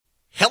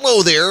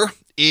Hello there.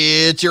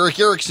 It's Eric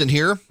Erickson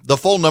here. The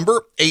phone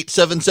number,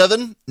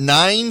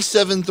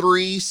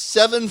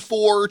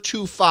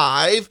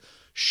 877-973-7425.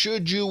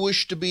 Should you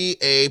wish to be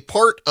a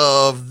part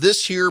of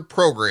this here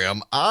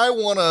program, I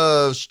want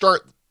to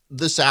start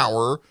this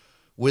hour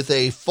with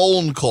a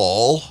phone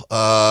call,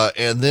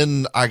 and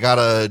then I got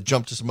to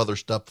jump to some other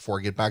stuff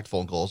before I get back to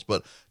phone calls,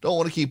 but don't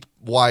want to keep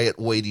Wyatt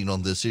waiting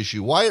on this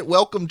issue. Wyatt,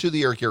 welcome to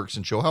the Eric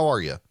Erickson Show. How are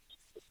you?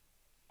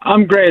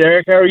 I'm great,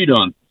 Eric. How are you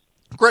doing?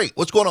 Great.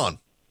 What's going on?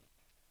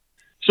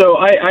 So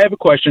I have a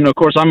question. Of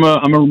course, I'm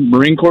a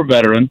Marine Corps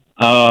veteran,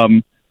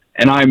 and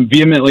I'm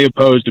vehemently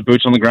opposed to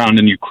boots on the ground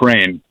in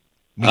Ukraine.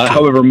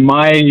 However,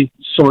 my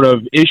sort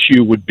of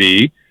issue would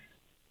be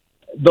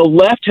the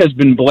left has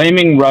been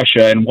blaming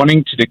Russia and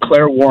wanting to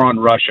declare war on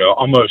Russia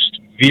almost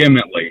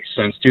vehemently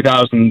since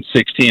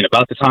 2016,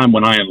 about the time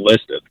when I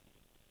enlisted.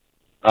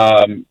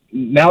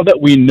 Now that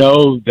we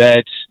know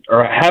that,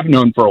 or have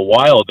known for a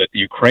while, that the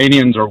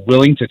Ukrainians are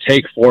willing to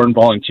take foreign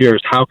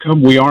volunteers, how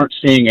come we aren't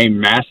seeing a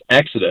mass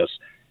exodus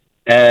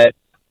at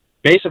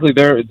basically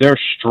their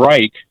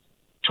strike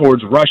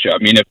towards Russia? I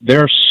mean, if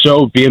they're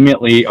so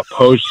vehemently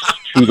opposed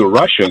to the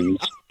Russians,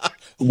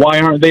 why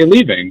aren't they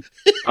leaving?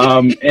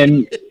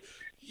 And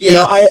you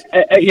know, I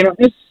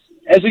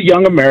as a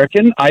young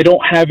American, I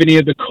don't have any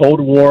of the Cold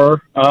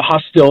War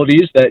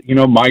hostilities that, you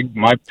know, my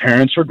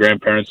parents or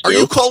grandparents do. Are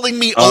you calling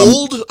me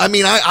old? I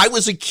mean, I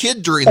was a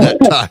kid during that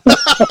time.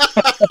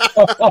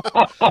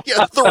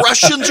 Yeah, the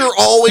Russians are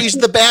always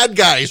the bad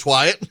guys,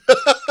 Wyatt.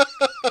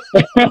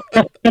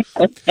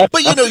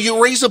 But, you know,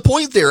 you raise a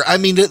point there. I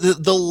mean,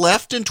 the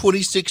left in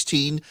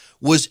 2016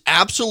 was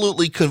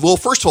absolutely well,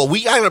 first of all,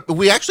 we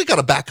actually got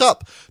to back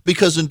up,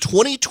 because in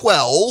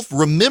 2012,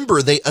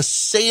 remember, they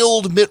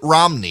assailed Mitt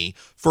Romney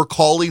for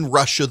calling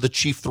Russia the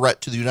chief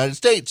threat to the United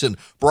States. And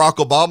Barack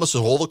Obama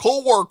says, the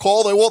Cold War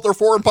call, they want their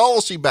foreign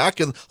policy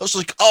back. And I was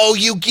like, oh,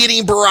 you get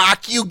him,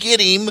 Barack, you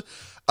get him.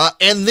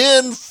 And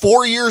then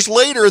 4 years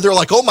later, they're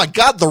like, oh my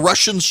God, the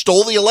Russians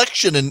stole the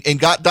election and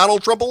got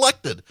Donald Trump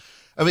elected.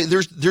 I mean,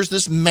 there's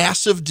this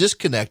massive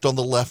disconnect on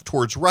the left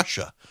towards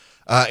Russia.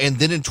 And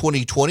then in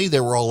 2020, they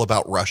were all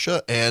about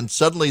Russia. And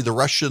suddenly the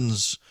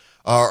Russians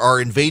are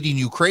invading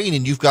Ukraine.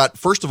 And you've got,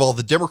 first of all,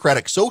 the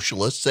Democratic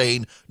Socialists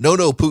saying, no,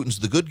 Putin's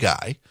the good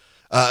guy.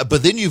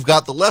 But then you've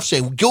got the left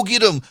saying, go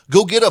get him.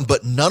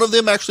 But none of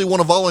them actually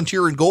want to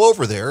volunteer and go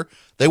over there.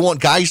 They want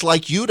guys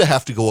like you to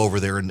have to go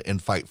over there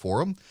and fight for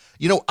them.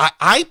 You know,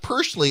 I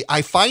personally,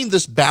 I find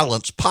this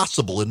balance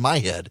possible in my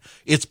head.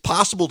 It's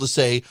possible to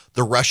say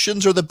the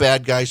Russians are the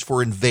bad guys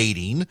for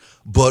invading,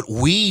 but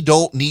we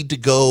don't need to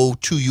go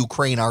to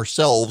Ukraine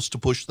ourselves to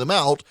push them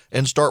out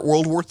and start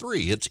World War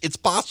III. It's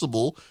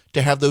possible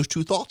to have those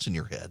two thoughts in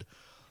your head.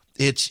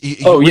 It's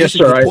yes,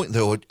 sir. Good point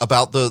though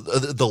about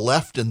the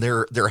left and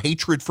their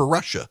hatred for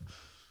Russia.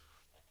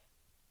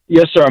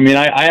 Yes, sir. I mean,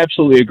 I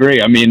absolutely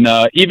agree. I mean,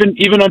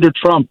 even under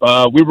Trump,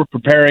 we were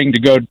preparing to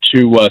go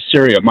to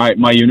Syria.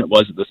 My unit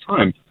was at this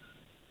time.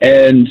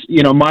 And,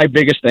 you know, my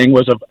biggest thing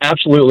was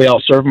absolutely,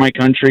 I'll serve my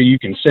country. You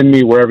can send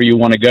me wherever you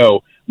want to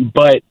go.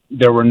 But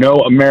there were no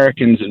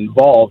Americans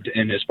involved.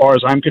 And as far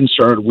as I'm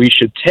concerned, we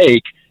should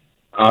take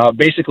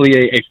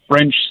basically a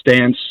French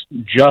stance,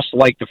 just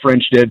like the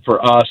French did for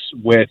us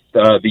with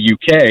the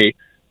UK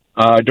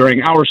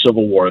during our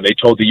Civil War. They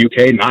told the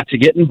UK not to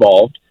get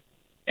involved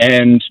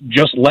and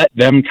just let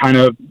them kind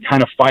of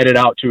fight it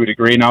out to a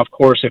degree. Now, of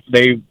course, if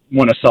they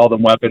want to sell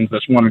them weapons,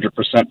 that's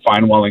 100%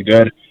 fine, well and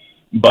good.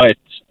 But,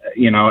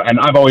 you know, and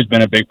I've always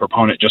been a big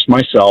proponent just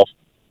myself.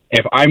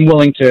 If I'm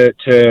willing to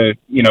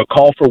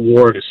call for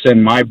war, to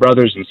send my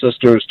brothers and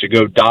sisters to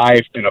go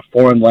die in a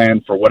foreign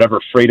land for whatever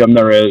freedom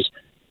there is,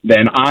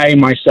 then I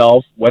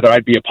myself, whether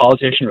I'd be a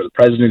politician or the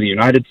president of the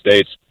United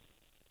States,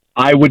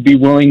 I would be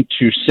willing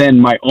to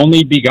send my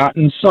only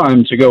begotten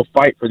son to go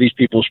fight for these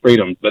people's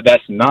freedom. But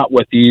that's not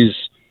what these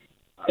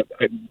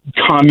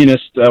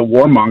communist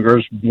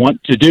warmongers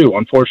want to do,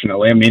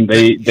 unfortunately. I mean,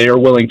 they are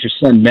willing to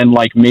send men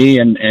like me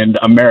and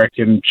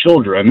American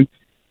children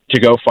to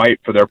go fight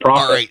for their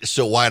profit. All right,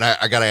 so Wyatt,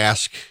 I got to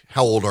ask,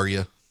 how old are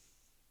you?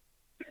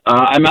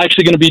 I'm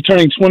actually going to be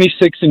turning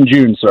 26 in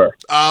June, sir.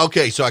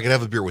 Okay, so I can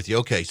have a beer with you.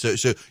 Okay,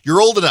 so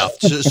you're old enough.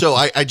 So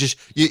I just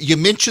you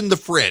mentioned the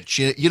French.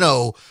 You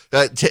know,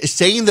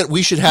 saying that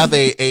we should have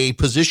a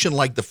position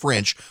like the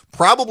French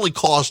probably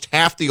caused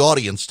half the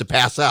audience to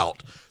pass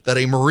out. That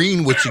a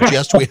Marine would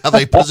suggest we have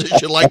a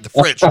position like the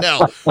French.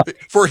 Now,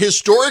 for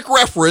historic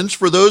reference,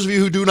 for those of you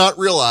who do not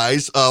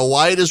realize,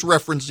 Wyatt is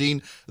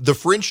referencing the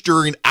French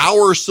during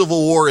our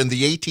Civil War in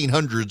the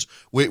 1800s,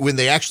 when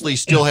they actually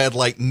still had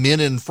like men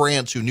in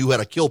France who knew how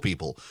to kill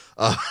people.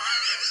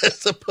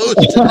 As opposed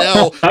to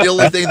now, the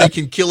only thing they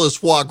can kill is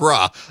foie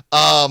gras.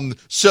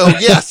 So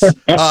yes,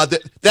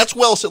 that's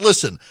well said.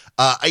 Listen,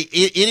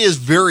 it is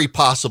very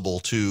possible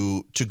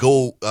to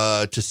go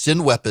to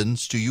send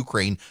weapons to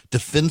Ukraine,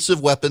 defensive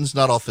weapons,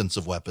 not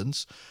offensive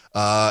weapons,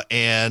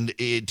 and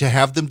to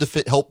have them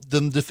help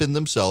them defend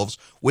themselves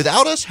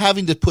without us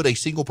having to put a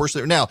single person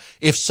there. Now,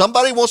 if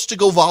somebody wants to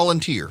go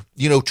volunteer,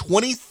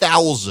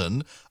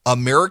 20,000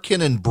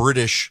 American and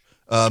British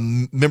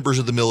members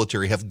of the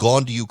military have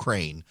gone to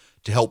Ukraine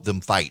to help them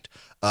fight.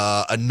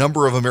 A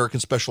number of American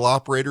special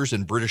operators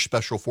and British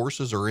special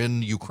forces are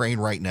in Ukraine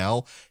right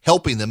now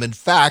helping them. In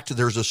fact,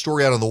 there's a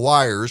story out on the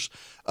wires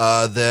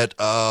that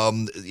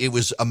it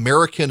was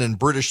American and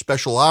British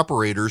special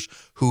operators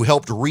who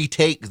helped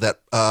retake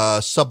that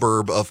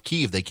suburb of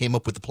Kyiv. They came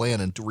up with the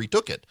plan and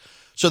retook it.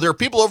 So there are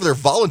people over there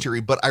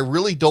volunteering, but I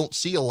really don't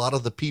see a lot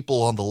of the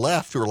people on the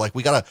left who are like,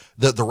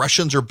 the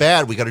Russians are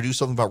bad, we got to do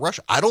something about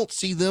Russia. I don't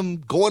see them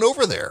going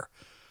over there.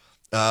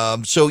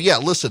 So yeah,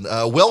 listen,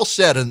 well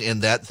said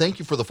in that. Thank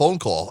you for the phone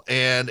call.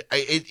 And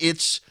I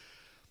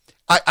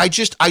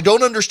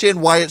don't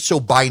understand why it's so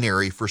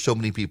binary for so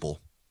many people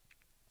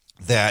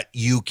that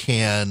you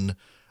can,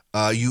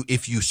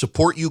 if you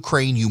support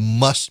Ukraine, you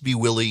must be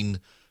willing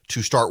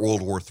to start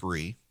World War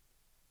III,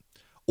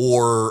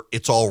 or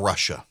it's all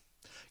Russia.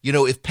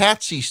 If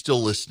Patsy's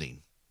still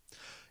listening,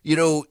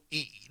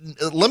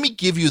 let me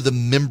give you the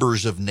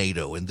members of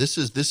NATO, and this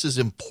is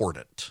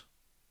important.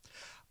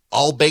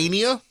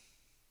 Albania,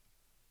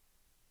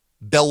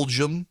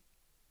 Belgium,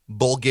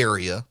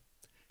 Bulgaria,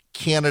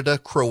 Canada,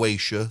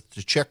 Croatia,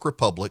 the Czech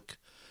Republic,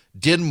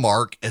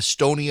 Denmark,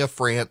 Estonia,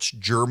 France,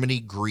 Germany,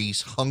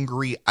 Greece,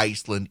 Hungary,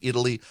 Iceland,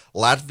 Italy,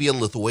 Latvia,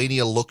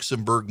 Lithuania,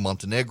 Luxembourg,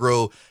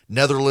 Montenegro,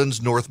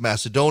 Netherlands, North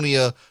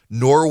Macedonia,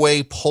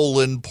 Norway,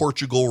 Poland,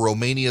 Portugal,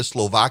 Romania,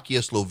 Slovakia,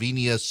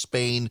 Slovenia,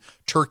 Spain,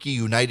 Turkey,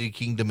 United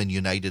Kingdom, and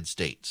United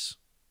States.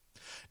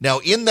 Now,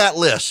 in that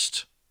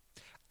list,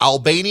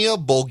 Albania,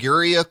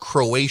 Bulgaria,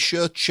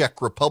 Croatia, Czech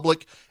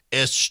Republic,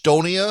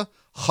 Estonia,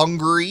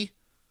 Hungary,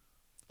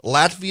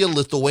 Latvia,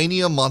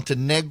 Lithuania,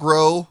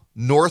 Montenegro,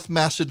 North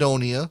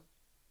Macedonia,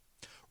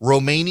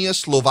 Romania,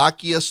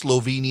 Slovakia,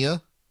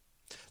 Slovenia,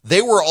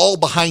 they were all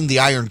behind the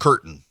Iron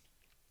Curtain.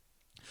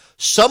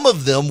 Some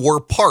of them were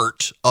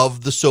part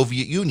of the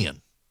Soviet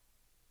Union.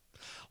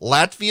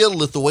 Latvia,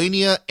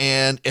 Lithuania,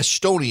 and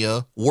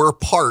Estonia were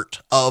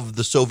part of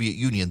the Soviet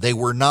Union. They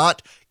were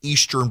not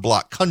Eastern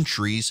Bloc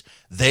countries.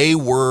 They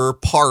were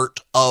part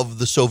of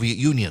the Soviet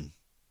Union.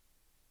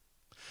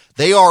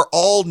 They are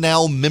all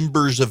now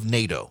members of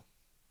NATO.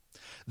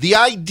 The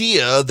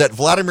idea that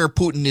Vladimir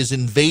Putin is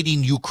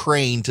invading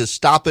Ukraine to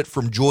stop it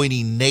from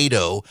joining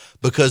NATO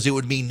because it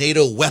would mean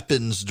NATO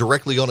weapons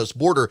directly on its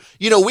border.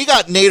 We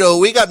got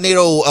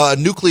NATO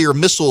nuclear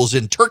missiles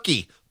in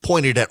Turkey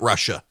pointed at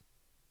Russia,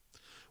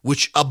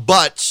 which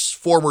abuts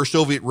former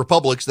Soviet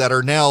republics that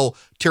are now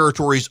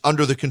territories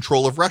under the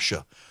control of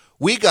Russia.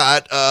 We've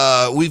got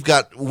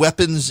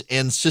weapons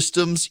and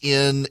systems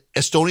in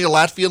Estonia,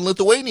 Latvia, and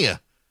Lithuania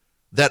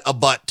that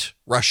abut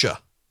Russia.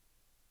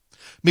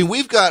 I mean,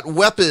 we've got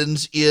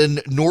weapons in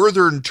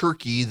northern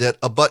Turkey that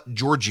abut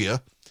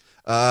Georgia.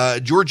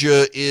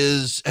 Georgia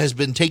has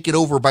been taken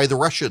over by the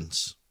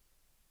Russians.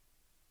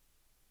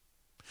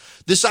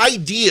 This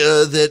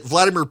idea that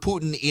Vladimir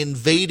Putin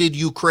invaded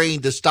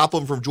Ukraine to stop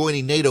him from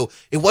joining NATO,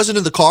 it wasn't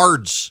in the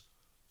cards.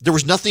 There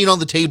was nothing on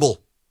the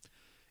table.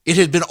 It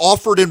had been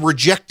offered and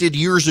rejected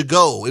years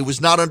ago. It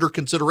was not under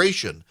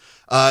consideration.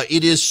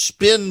 It is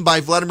spin by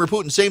Vladimir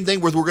Putin. Same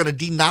thing where we're going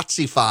to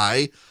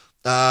denazify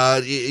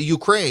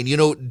Ukraine.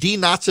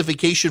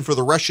 Denazification for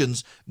the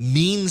Russians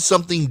means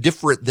something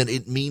different than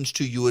it means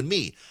to you and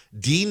me.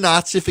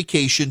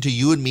 Denazification to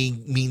you and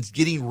me means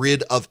getting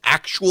rid of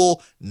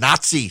actual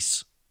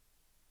Nazis.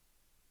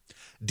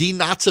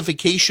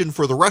 Denazification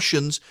for the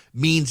Russians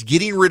means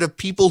getting rid of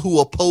people who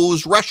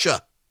oppose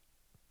Russia.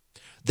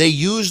 They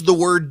use the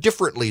word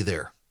differently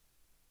there.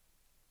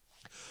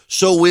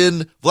 So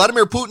when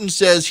Vladimir Putin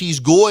says he's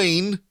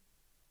going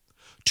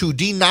to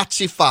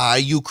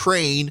denazify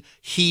Ukraine,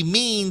 he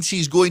means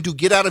he's going to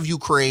get out of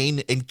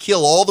Ukraine and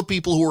kill all the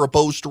people who are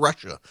opposed to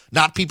Russia,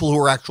 not people who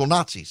are actual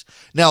Nazis.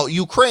 Now,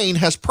 Ukraine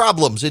has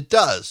problems. It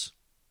does.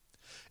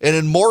 And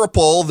in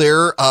Mariupol,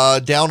 there,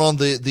 down on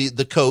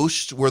the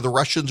coast where the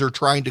Russians are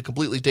trying to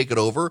completely take it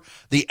over,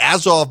 the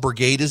Azov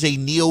Brigade is a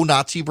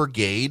neo-Nazi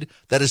brigade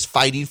that is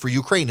fighting for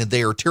Ukraine, and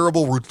they are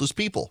terrible, ruthless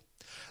people.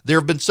 They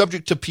have been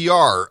subject to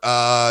PR,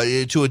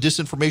 to a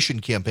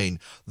disinformation campaign.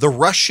 The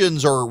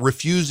Russians are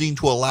refusing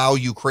to allow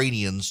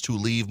Ukrainians to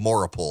leave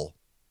Mariupol.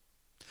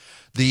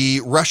 The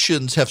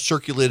Russians have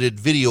circulated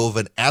video of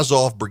an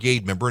Azov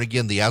Brigade member, and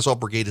again, the Azov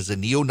Brigade is a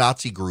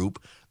neo-Nazi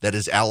group that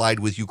is allied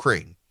with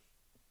Ukraine.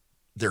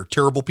 They're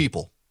terrible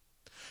people.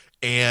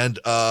 And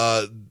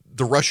the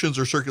Russians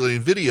are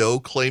circulating video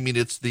claiming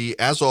it's the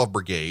Azov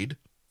Brigade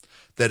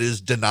that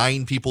is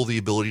denying people the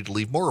ability to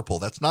leave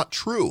Mariupol. That's not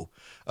true.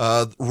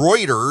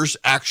 Reuters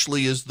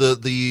actually is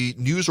the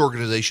news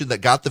organization that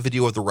got the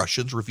video of the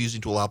Russians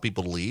refusing to allow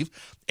people to leave.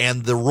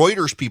 And the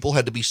Reuters people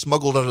had to be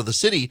smuggled out of the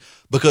city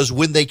because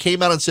when they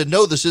came out and said,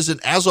 no, this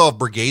isn't Azov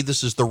Brigade,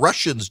 this is the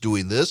Russians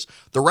doing this,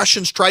 the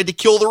Russians tried to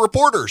kill the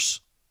reporters.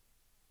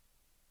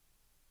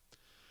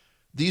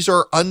 These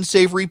are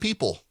unsavory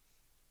people.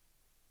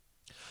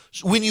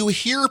 So when you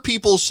hear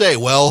people say,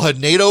 well, had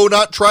NATO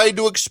not tried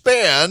to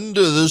expand,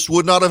 this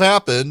would not have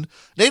happened.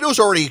 NATO's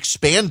already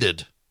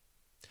expanded.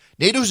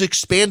 NATO's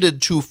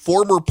expanded to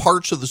former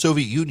parts of the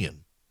Soviet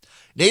Union.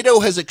 NATO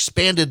has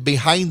expanded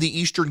behind the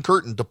Eastern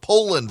Curtain to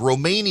Poland,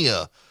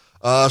 Romania,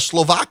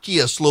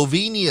 Slovakia,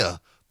 Slovenia,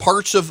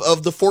 parts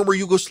of the former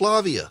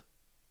Yugoslavia.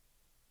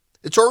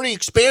 It's already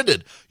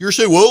expanded. You're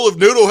saying, well, if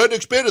NATO hadn't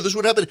expanded, this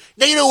would happen.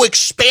 NATO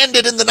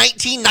expanded in the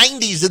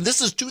 1990s, and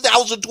this is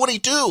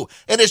 2022,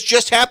 and it's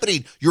just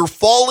happening. You're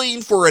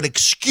falling for an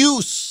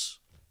excuse.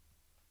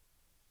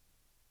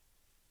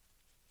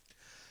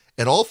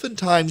 And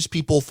oftentimes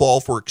people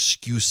fall for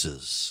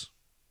excuses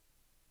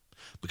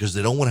because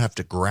they don't want to have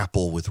to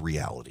grapple with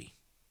reality.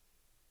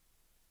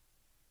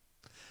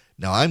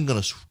 Now, I'm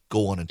going to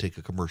go on and take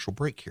a commercial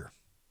break here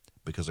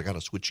because I got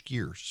to switch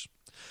gears.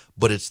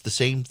 But it's the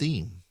same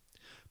theme.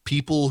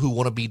 People who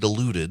want to be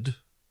deluded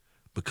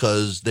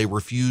because they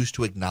refuse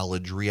to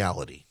acknowledge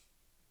reality.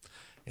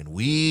 And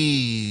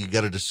we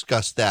got to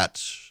discuss that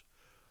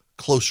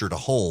closer to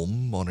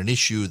home on an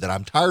issue that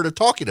I'm tired of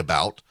talking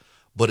about,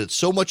 but it's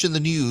so much in the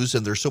news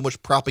and there's so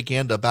much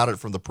propaganda about it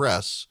from the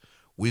press.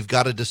 We've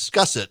got to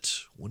discuss it.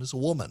 What is a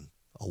woman?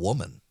 A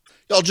woman.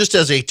 Y'all, just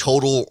as a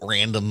total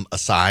random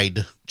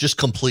aside, just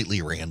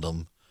completely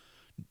random,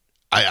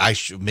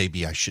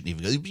 maybe I shouldn't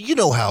even. You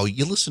know how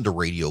you listen to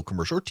radio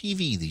commercial or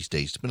TV these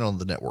days, depending on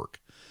the network,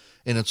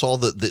 and it's all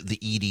the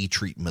ED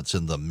treatments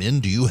and the men.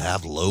 Do you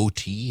have low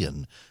T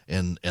and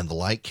the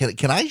like?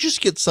 Can I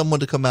just get someone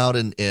to come out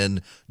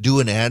and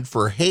do an ad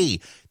for, hey,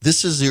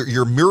 this is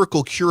your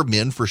miracle cure,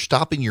 men, for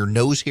stopping your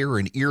nose hair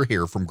and ear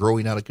hair from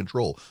growing out of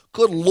control?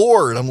 Good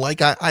Lord! I'm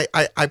like,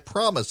 I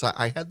promise,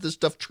 I had this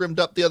stuff trimmed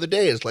up the other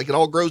day. It's like it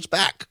all grows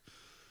back.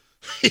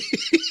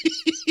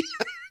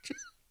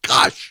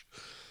 Gosh.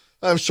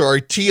 I'm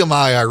sorry,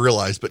 TMI, I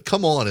realize, but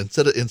come on,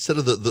 instead of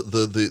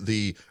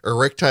the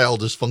erectile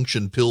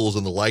dysfunction pills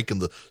and the like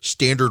and the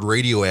standard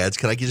radio ads,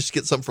 can I just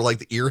get something for like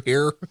the ear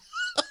hair?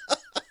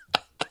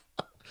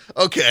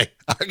 Okay,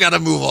 I gotta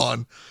move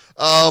on.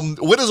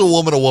 When is a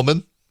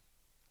woman?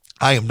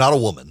 I am not a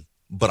woman,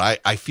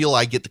 but I feel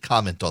I get to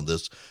comment on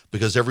this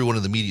because everyone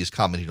in the media is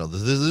commenting on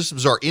this. This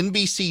is our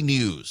NBC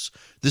News.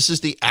 This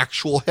is the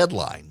actual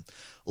headline.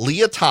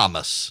 Leah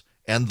Thomas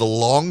and the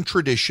long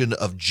tradition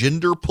of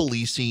gender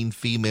policing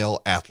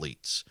female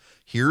athletes.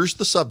 Here's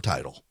the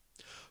subtitle.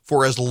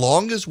 For as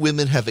long as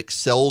women have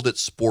excelled at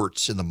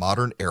sports in the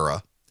modern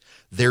era,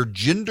 their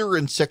gender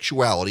and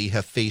sexuality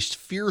have faced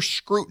fierce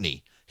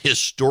scrutiny,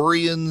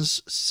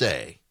 historians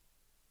say.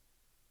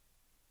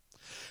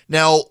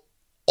 Now,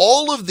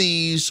 all of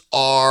these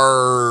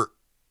are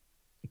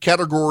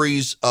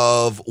categories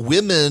of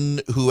women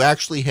who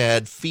actually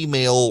had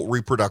female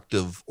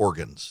reproductive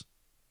organs.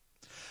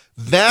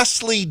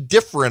 Vastly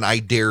different, I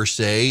dare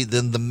say,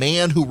 than the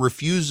man who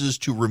refuses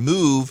to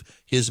remove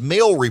his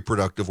male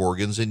reproductive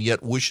organs and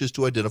yet wishes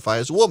to identify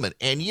as a woman.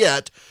 And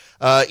yet,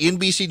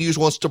 NBC News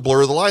wants to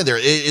blur the line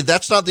there.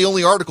 That's not the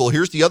only article.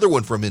 Here's the other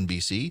one from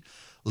NBC.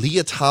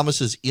 Leah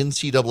Thomas's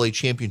NCAA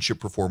championship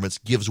performance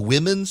gives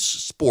women's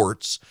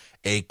sports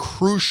a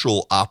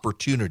crucial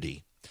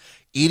opportunity.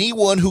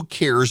 Anyone who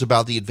cares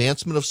about the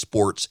advancement of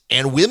sports,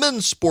 and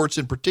women's sports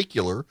in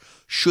particular,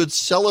 should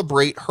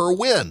celebrate her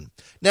win.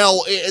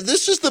 Now,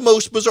 this is the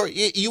most bizarre.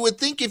 You would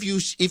think if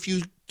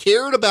you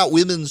cared about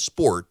women's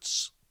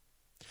sports,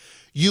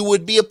 you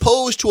would be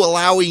opposed to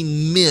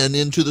allowing men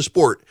into the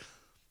sport.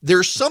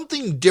 There's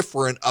something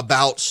different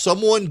about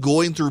someone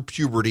going through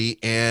puberty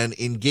and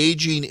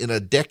engaging in a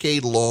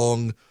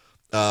decade-long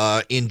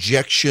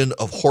injection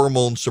of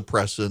hormone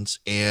suppressants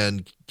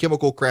and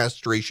chemical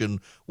castration,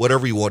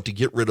 whatever you want, to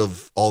get rid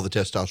of all the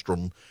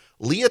testosterone.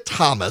 Leah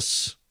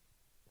Thomas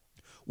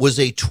was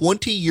a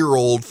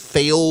 20-year-old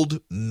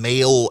failed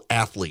male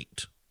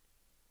athlete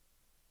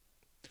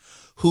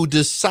who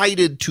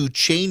decided to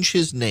change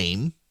his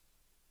name,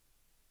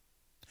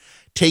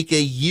 take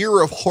a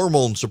year of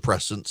hormone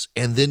suppressants,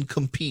 and then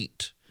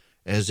compete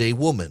as a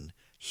woman.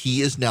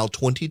 He is now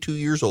 22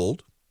 years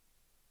old,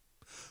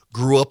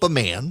 grew up a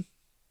man,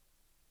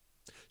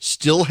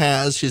 still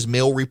has his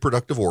male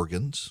reproductive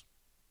organs,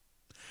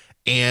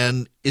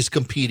 and is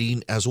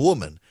competing as a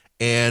woman,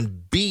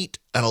 and beat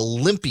an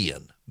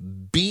Olympian,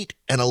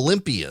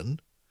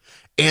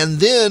 and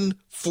then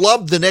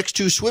flubbed the next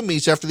two swim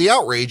meets after the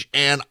outrage.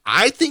 And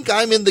I think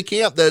I'm in the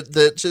camp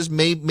that says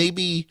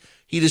maybe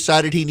he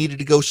decided he needed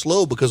to go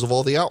slow because of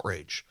all the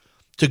outrage.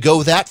 To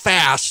go that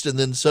fast and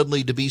then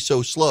suddenly to be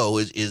so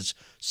slow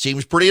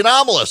seems pretty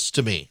anomalous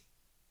to me.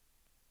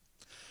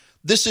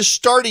 This is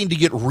starting to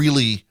get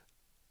really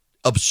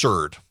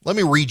absurd. Let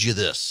me read you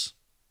this.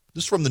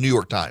 This is from the New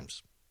York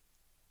Times.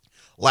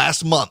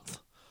 Last month,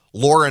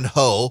 Lauren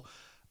Ho,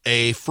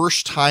 a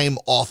first-time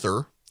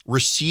author,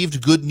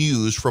 received good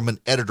news from an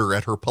editor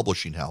at her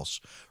publishing house.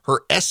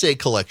 Her essay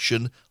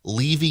collection,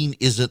 Leaving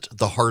Isn't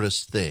the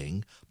Hardest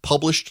Thing,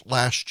 published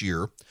last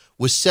year,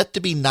 was set to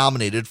be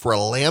nominated for a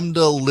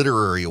Lambda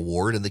Literary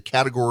Award in the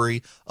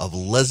category of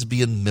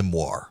lesbian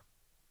memoir.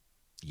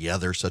 Yeah,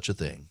 there's such a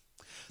thing.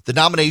 The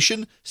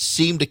nomination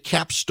seemed a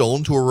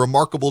capstone to a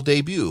remarkable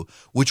debut,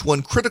 which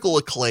won critical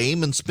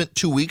acclaim and spent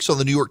 2 weeks on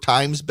the New York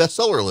Times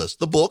bestseller list.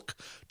 The book,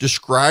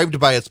 described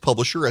by its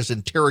publisher as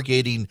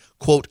interrogating,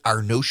 quote,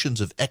 our notions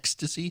of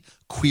ecstasy,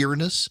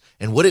 queerness,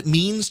 and what it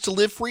means to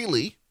live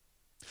freely,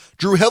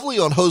 drew heavily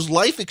on Ho's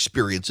life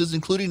experiences,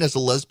 including as a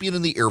lesbian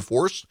in the Air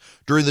Force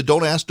during the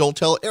Don't Ask, Don't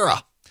Tell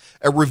era.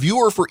 A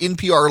reviewer for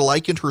NPR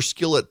likened her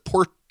skill at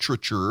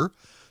portraiture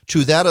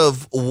to that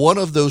of one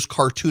of those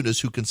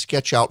cartoonists who can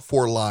sketch out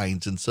 4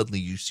 lines and suddenly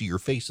you see your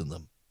face in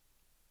them.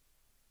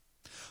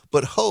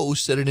 But Ho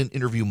said in an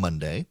interview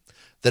Monday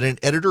that an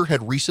editor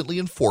had recently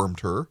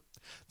informed her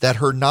that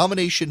her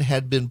nomination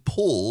had been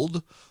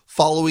pulled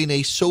following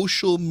a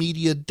social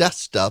media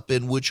dust-up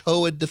in which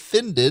Ho had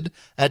defended,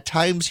 at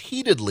times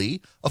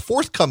heatedly, a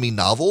forthcoming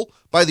novel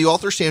by the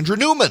author Sandra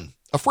Newman,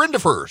 a friend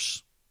of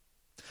hers.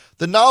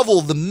 The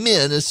novel The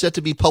Men is set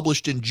to be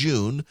published in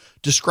June,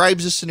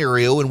 describes a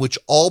scenario in which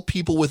all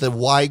people with a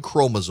Y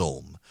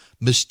chromosome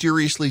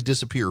mysteriously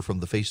disappear from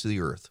the face of the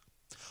earth.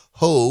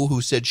 Ho,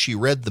 who said she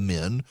read The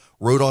Men,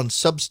 wrote on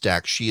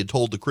Substack she had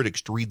told the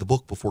critics to read the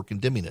book before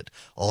condemning it.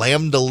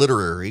 Lambda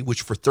Literary,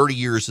 which for 30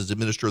 years has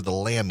administered the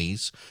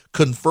Lammies,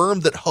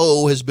 confirmed that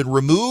Ho has been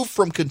removed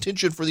from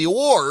contention for the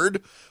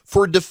award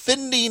for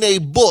defending a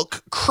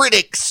book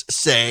critics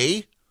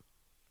say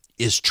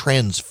is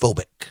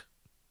transphobic.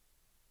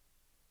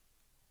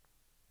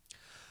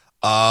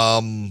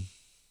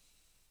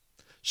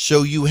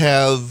 So you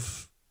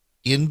have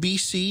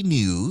NBC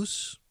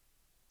News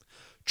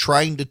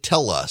trying to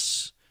tell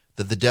us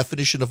that the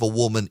definition of a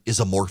woman is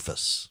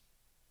amorphous.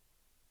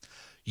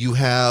 You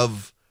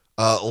have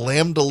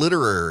Lambda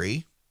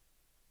Literary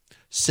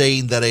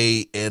saying that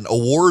an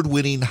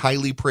award-winning,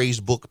 highly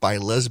praised book by a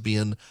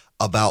lesbian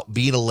about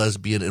being a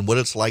lesbian and what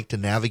it's like to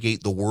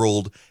navigate the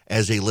world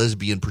as a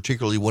lesbian,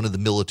 particularly one in the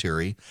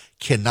military,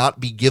 cannot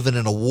be given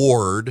an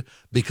award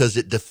because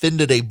it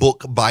defended a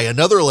book by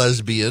another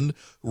lesbian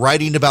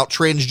writing about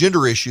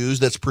transgender issues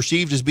that's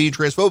perceived as being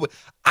transphobic.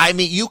 I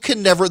mean,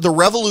 the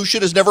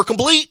revolution is never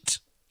complete.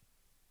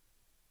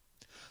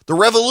 The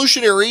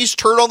revolutionaries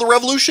turn on the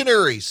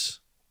revolutionaries.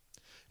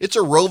 It's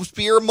a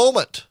Robespierre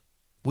moment.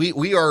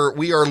 We are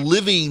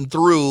living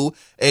through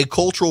a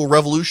cultural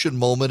revolution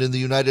moment in the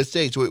United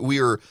States. We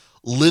are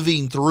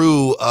living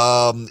through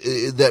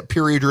that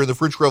period during the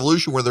French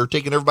Revolution where they're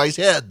taking everybody's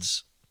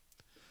heads.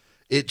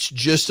 It's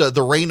just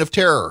the reign of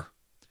terror.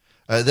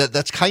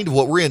 That's kind of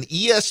what we're in.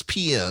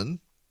 ESPN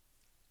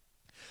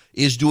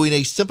is doing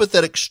a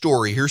sympathetic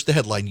story. Here's the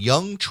headline: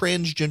 Young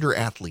transgender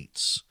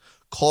athletes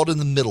caught in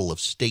the middle of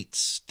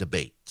states'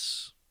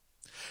 debates.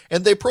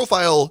 And they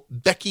profile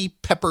Becky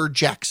Pepper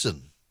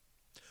Jackson,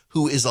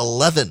 who is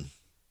 11,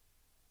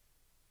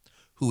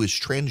 who is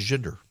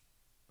transgender.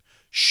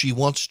 She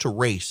wants to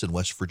race in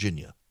West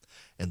Virginia.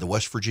 And the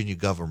West Virginia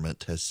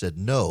government has said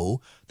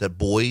no, that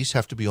boys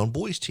have to be on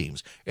boys'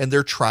 teams. And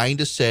they're trying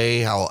to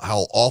say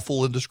how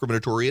awful and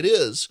discriminatory it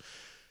is.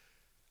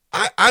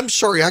 I'm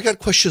sorry, I got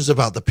questions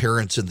about the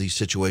parents in these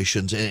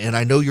situations. And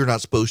I know you're not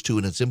supposed to,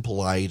 and it's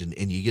impolite,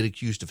 and you get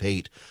accused of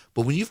hate.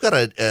 But when you've got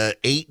a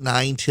 8,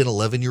 9, 10,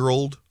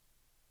 11-year-old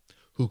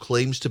who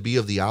claims to be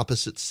of the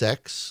opposite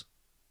sex,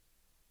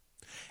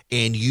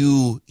 and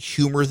you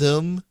humor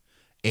them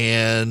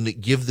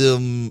and give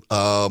them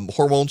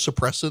hormone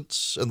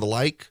suppressants and the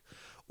like,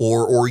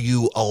 or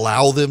you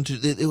allow them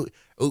to,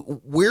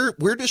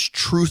 where does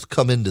truth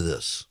come into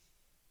this?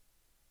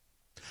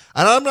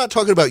 And I'm not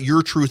talking about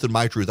your truth and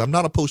my truth. I'm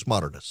not a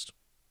postmodernist.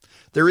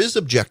 There is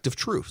objective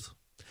truth.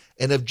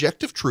 And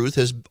objective truth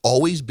has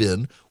always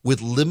been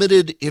with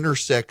limited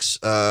intersex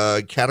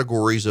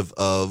categories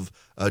of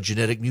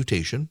genetic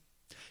mutation.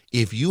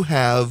 If you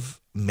have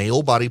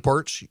male body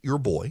parts, you're a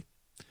boy.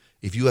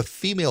 If you have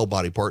female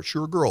body parts,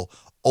 you're a girl.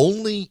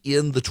 Only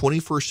in the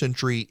 21st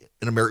century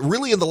in America,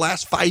 really in the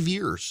last 5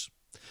 years,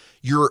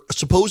 you're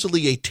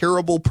supposedly a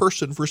terrible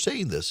person for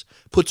saying this.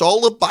 Puts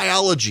all of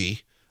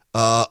biology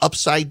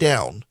upside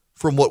down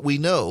from what we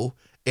know,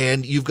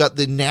 and you've got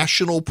the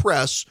national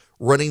press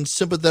running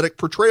sympathetic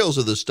portrayals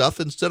of this stuff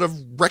instead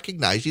of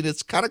recognizing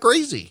it's kind of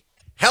crazy.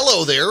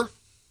 Hello there.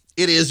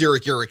 It is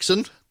Eric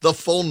Erickson. The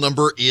phone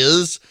number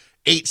is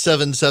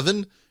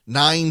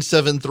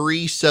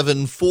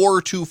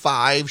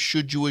 877-973-7425.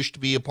 Should you wish to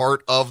be a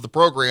part of the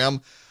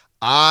program,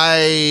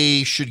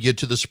 I should get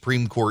to the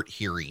Supreme Court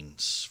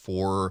hearings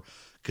for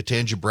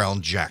Ketanji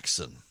Brown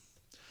Jackson.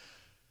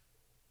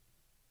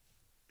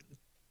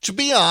 To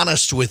be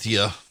honest with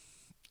you,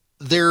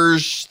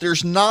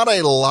 there's not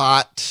a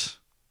lot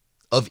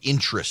of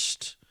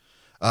interest.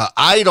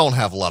 I don't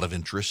have a lot of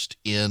interest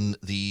in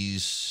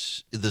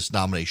this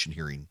nomination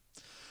hearing.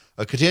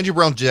 Ketanji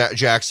Brown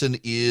Jackson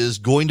is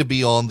going to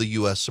be on the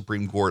U.S.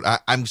 Supreme Court.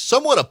 I'm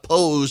somewhat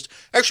opposed.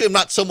 Actually, I'm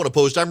not somewhat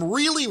opposed. I'm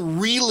really,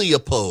 really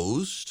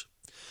opposed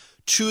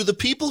to the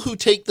people who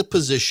take the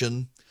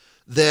position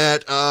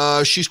that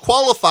she's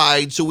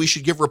qualified, so we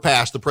should give her a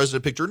pass. The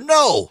president picked her.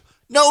 No.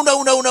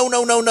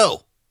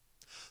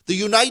 The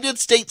United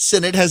States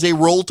Senate has a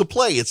role to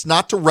play. It's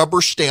not to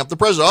rubber stamp the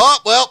president. Oh,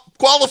 well,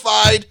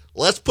 qualified.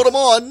 Let's put them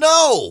on.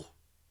 No.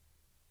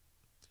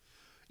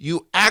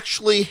 You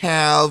actually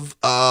have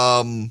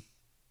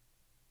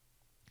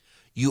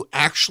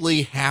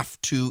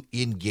to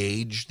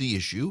engage the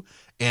issue,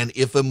 and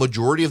if a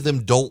majority of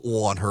them don't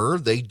want her,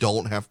 they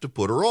don't have to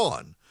put her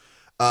on.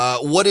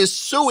 What is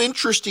so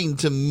interesting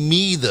to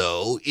me,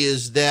 though,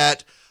 is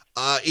that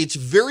it's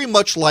very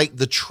much like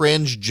the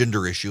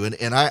transgender issue,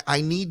 and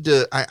I need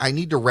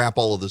to wrap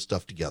all of this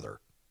stuff together.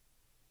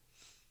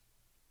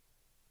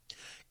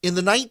 In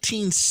the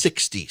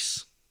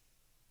 1960s,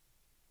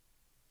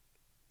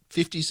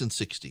 50s and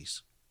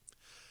 60s,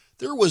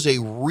 there was a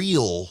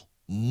real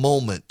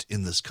moment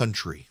in this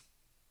country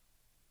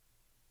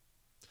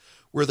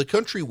where the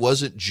country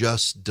wasn't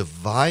just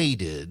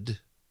divided.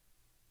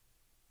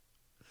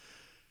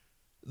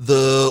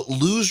 The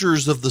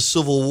losers of the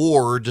Civil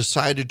War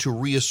decided to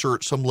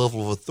reassert some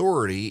level of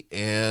authority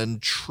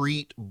and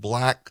treat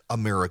black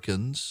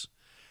Americans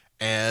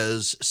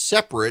as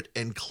separate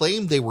and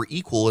claim they were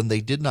equal, and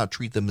they did not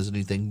treat them as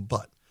anything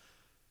but.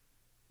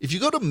 If you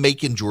go to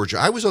Macon, Georgia,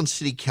 I was on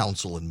city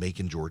council in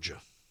Macon, Georgia.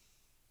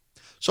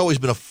 It's always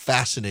been a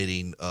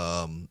fascinating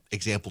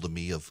example to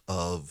me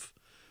of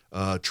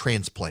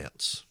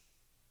transplants.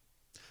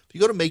 If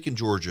you go to Macon,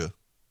 Georgia,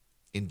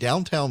 in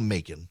downtown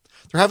Macon,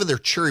 they're having their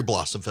Cherry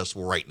Blossom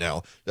Festival right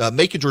now.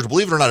 Macon, Georgia,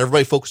 believe it or not,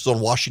 everybody focuses on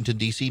Washington,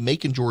 D.C.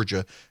 Macon,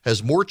 Georgia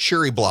has more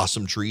cherry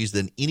blossom trees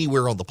than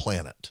anywhere on the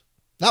planet.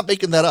 Not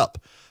making that up.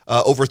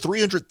 Over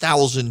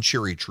 300,000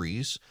 cherry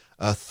trees,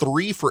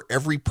 3 for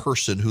every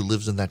person who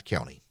lives in that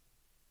county.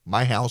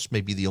 My house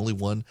may be the only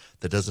one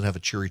that doesn't have a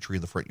cherry tree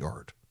in the front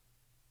yard.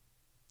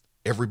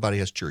 Everybody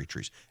has cherry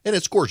trees, and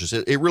it's gorgeous.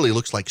 It really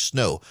looks like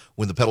snow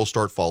when the petals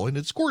start falling.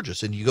 It's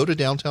gorgeous. And you go to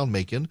downtown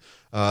Macon,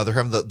 they're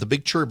having the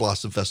big Cherry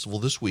Blossom Festival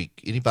this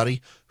week.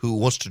 Anybody who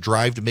wants to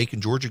drive to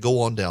Macon, Georgia,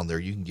 go on down there.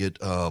 You can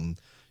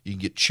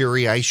get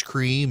cherry ice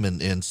cream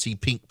and see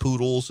pink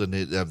poodles, and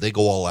they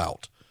go all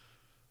out.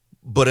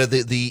 But at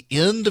the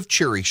end of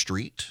Cherry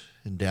Street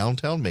in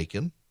downtown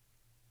Macon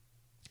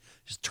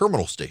is the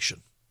terminal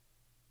station.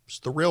 It's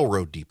the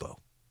railroad depot.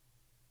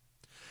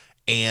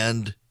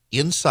 And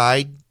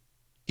inside,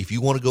 if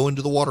you want to go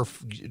into the water,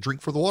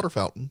 drink for the water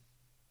fountain,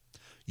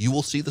 you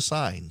will see the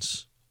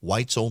signs,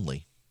 whites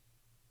only,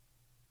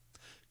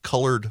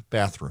 colored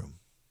bathroom,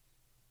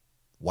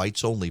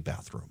 whites only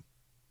bathroom.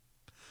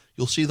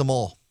 You'll see them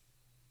all.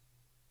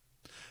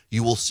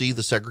 You will see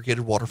the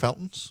segregated water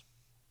fountains,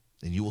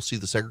 and you will see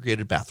the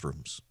segregated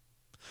bathrooms.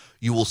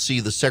 You will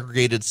see the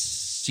segregated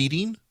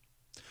seating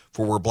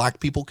for where black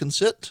people can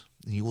sit,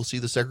 and you will see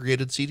the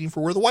segregated seating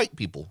for where the white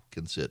people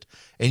can sit.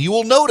 And you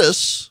will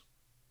notice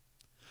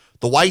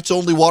the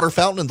whites-only water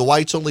fountain and the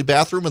whites-only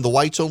bathroom and the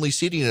whites-only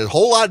seating is a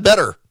whole lot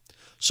better.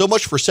 So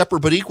much for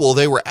separate but equal.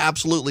 They were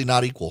absolutely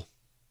not equal.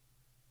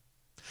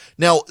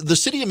 Now, the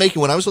city of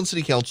Macon, when I was on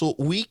city council,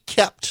 we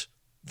kept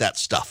that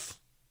stuff.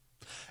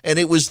 And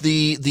it was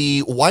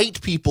the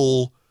white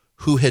people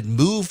who had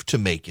moved to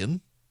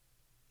Macon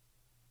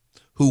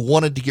who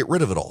wanted to get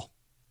rid of it all.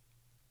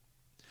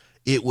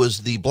 It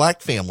was the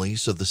black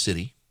families of the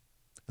city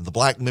and the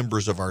black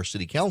members of our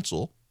city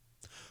council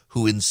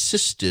who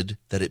insisted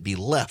that it be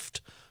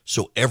left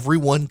so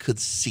everyone could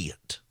see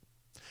it.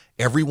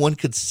 Everyone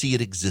could see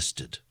it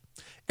existed.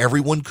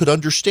 Everyone could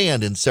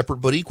understand in separate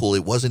but equal,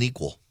 it wasn't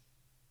equal.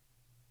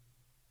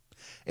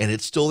 And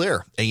it's still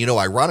there. And, you know,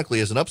 ironically,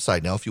 as an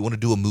upside now, if you want to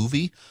do a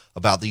movie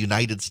about the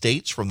United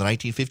States from the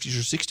 1950s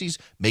or 60s,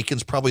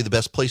 Macon's probably the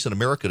best place in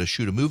America to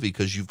shoot a movie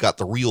because you've got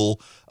the real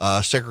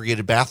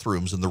segregated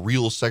bathrooms and the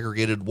real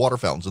segregated water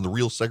fountains and the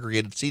real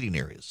segregated seating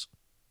areas.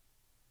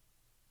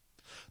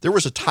 There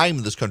was a time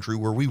in this country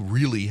where we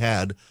really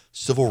had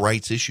civil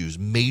rights issues,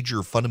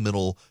 major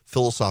fundamental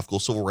philosophical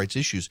civil rights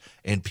issues,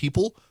 and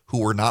people who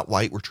were not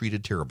white were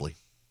treated terribly.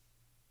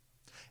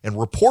 And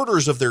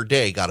reporters of their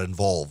day got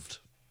involved.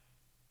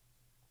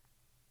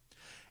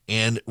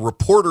 And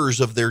reporters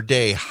of their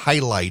day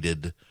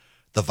highlighted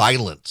the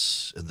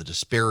violence and the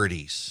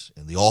disparities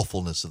and the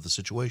awfulness of the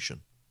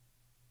situation.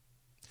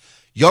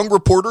 Young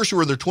reporters who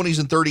are in their 20s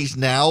and 30s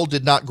now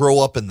did not grow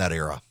up in that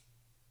era.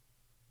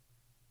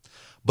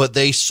 But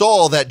they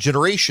saw that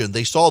generation.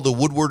 They saw the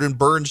Woodward and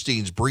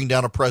Bernsteins bring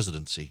down a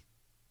presidency.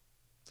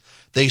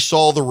 They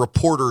saw the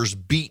reporters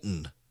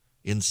beaten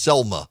in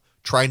Selma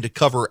trying to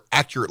cover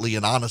accurately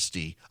and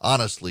honestly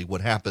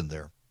what happened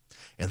there.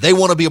 And they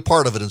want to be a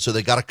part of it, and so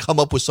they got to come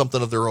up with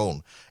something of their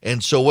own.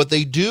 And so what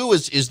they do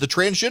is the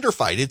transgender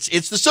fight.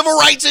 It's the civil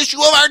rights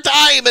issue of our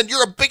time, and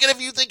you're a bigot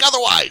if you think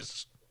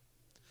otherwise.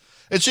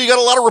 And so you got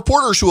a lot of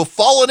reporters who have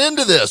fallen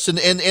into this, and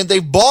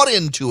they've bought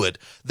into it.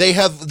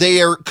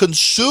 They are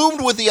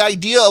consumed with the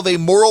idea of a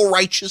moral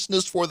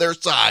righteousness for their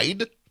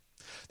side.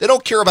 They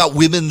don't care about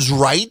women's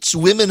rights.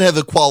 Women have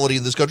equality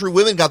in this country.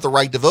 Women got the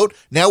right to vote.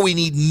 Now we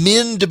need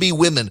men to be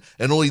women,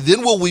 and only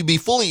then will we be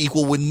fully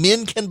equal when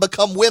men can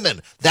become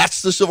women.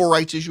 That's the civil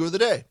rights issue of the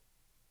day.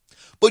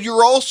 But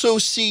you're also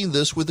seeing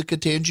this with the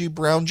Ketanji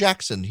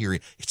Brown-Jackson hearing.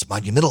 It's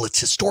monumental. It's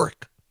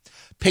historic.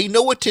 Pay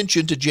no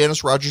attention to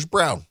Janice Rogers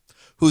Brown,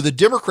 who the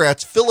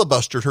Democrats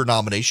filibustered her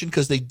nomination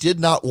because they did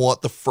not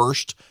want the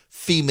first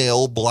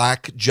female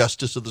black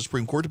justice of the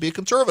Supreme Court to be a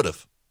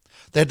conservative.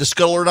 They had to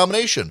scuttle her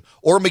nomination.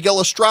 Or Miguel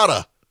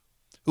Estrada,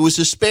 who was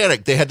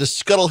Hispanic. They had to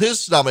scuttle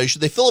his nomination.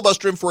 They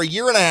filibustered him for a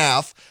year and a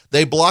half.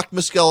 They blocked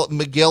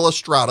Miguel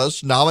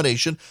Estrada's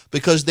nomination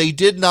because they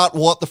did not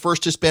want the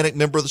first Hispanic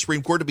member of the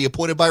Supreme Court to be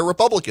appointed by a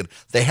Republican.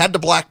 They had to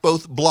block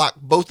both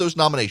those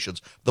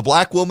nominations, the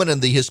black woman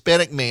and the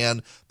Hispanic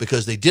man,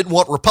 because they didn't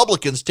want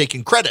Republicans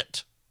taking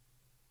credit.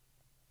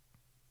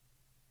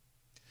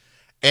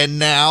 And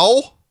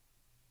now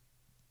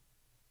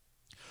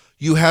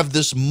you have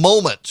this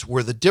moment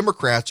where the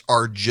Democrats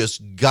are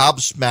just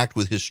gobsmacked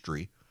with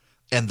history,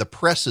 and the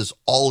press is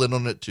all in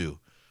on it too.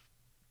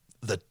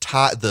 The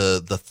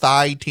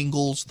thigh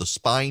tingles, the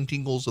spine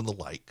tingles, and the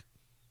like.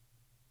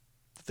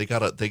 They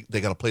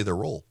gotta play their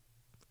role.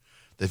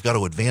 They've got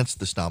to advance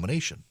this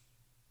nomination.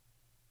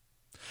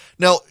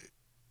 Now,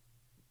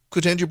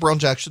 Ketanji Brown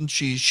Jackson,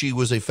 she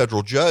was a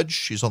federal judge.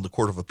 She's on the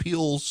Court of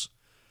Appeals.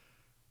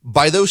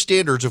 By those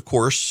standards, of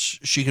course,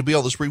 she can be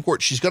on the Supreme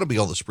Court. She's going to be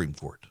on the Supreme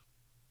Court.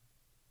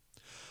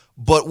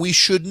 But we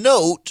should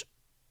note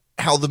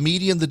how the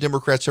media and the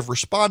Democrats have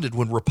responded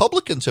when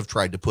Republicans have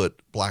tried to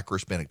put black or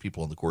Hispanic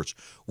people on the courts.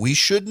 We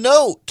should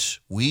note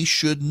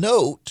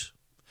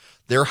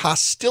their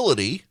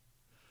hostility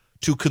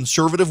to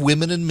conservative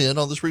women and men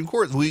on the Supreme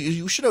Court.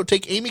 You should note,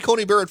 take Amy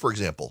Coney Barrett, for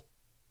example.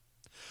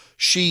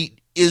 She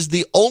is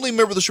the only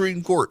member of the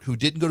Supreme Court who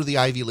didn't go to the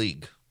Ivy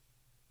League.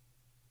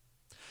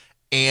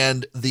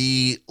 And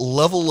the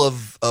level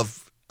of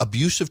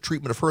abusive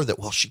treatment of her that,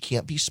 well, she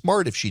can't be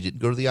smart if she didn't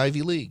go to the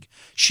Ivy League.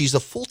 She's a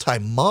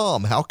full-time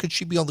mom. How could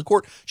she be on the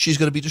court? She's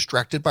going to be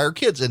distracted by her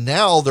kids. And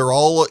now they're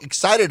all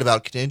excited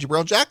about Ketanji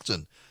Brown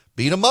Jackson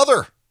being a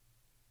mother.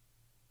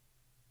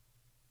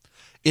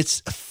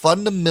 It's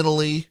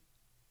fundamentally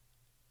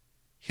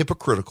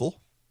hypocritical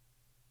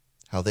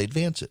how they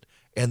advance it.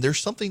 And there's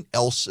something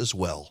else as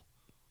well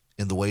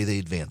in the way they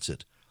advance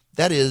it.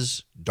 That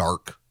is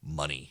dark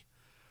money.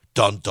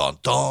 Dun, dun,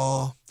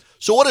 dun.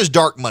 So what is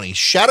dark money?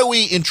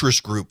 Shadowy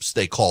interest groups,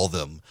 they call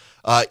them.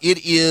 It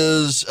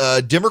is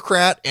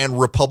Democrat and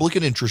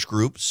Republican interest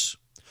groups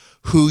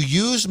who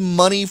use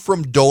money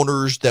from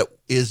donors that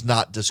is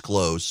not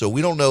disclosed. So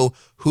we don't know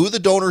who the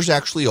donors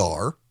actually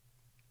are.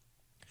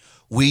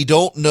 We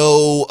don't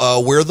know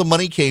where the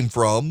money came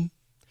from.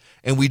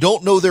 And we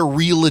don't know their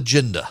real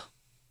agenda.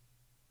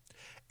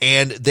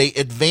 And they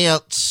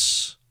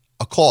advance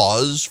a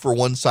cause for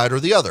one side or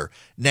the other.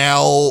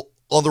 Now,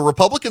 on the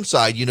Republican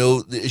side, you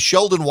know,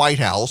 Sheldon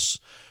Whitehouse,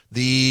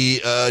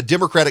 the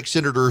Democratic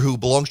senator who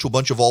belongs to a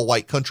bunch of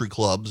all-white country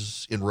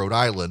clubs in Rhode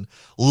Island,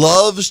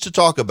 loves to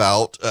talk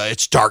about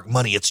it's dark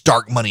money, it's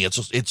dark money,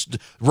 it's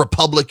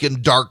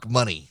Republican dark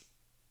money.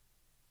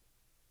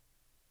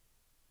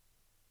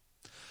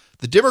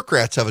 The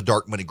Democrats have a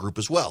dark money group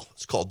as well.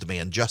 It's called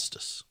Demand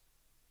Justice.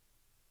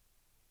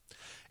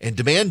 And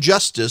Demand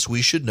Justice,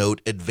 we should note,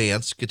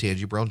 advanced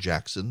Ketanji Brown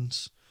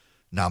Jackson's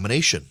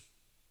nomination.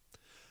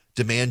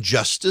 Demand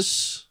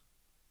Justice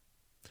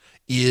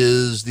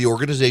is the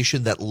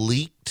organization that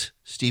leaked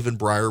Stephen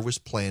Breyer was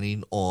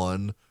planning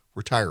on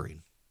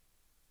retiring.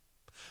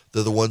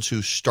 They're the ones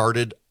who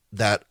started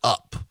that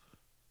up.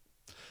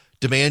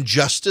 Demand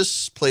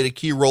Justice played a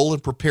key role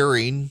in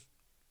preparing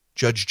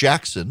Judge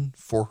Jackson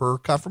for her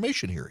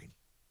confirmation hearing.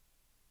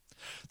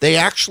 They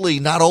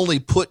actually not only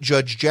put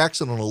Judge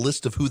Jackson on a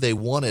list of who they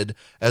wanted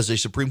as a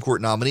Supreme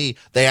Court nominee,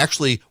 they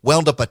actually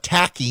wound up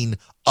attacking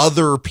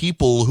other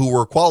people who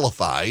were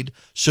qualified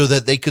so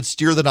that they could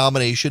steer the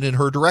nomination in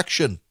her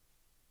direction.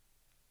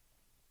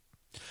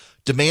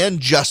 Demand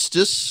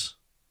Justice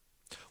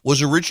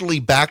was originally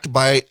backed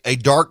by a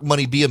dark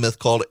money behemoth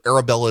called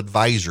Arabella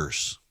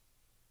Advisors.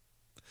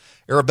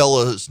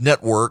 Arabella's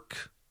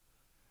network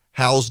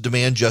housed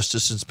Demand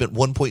Justice and spent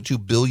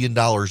 $1.2 billion in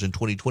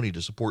 2020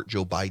 to support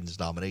Joe Biden's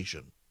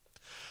nomination.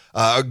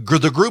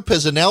 The group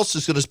has announced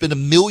it's going to spend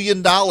 $1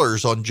 million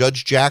on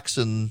Judge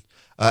Jackson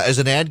as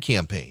an ad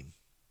campaign.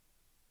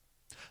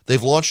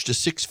 They've launched a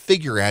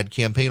 6-figure ad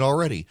campaign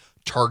already,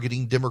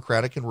 targeting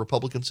Democratic and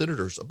Republican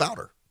senators about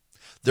her.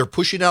 They're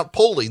pushing out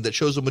polling that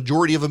shows a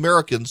majority of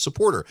Americans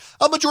support her.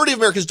 A majority of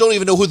Americans don't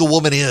even know who the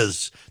woman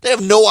is. They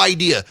have no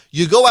idea.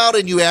 You go out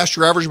and you ask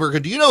your average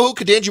American, do you know who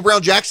Ketanji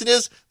Brown Jackson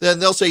is? Then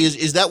they'll say,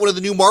 is that one of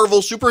the new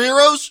Marvel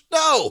superheroes?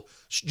 No.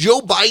 Joe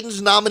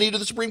Biden's nominee to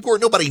the Supreme Court.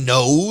 Nobody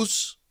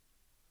knows.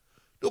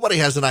 Nobody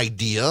has an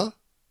idea.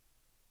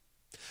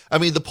 I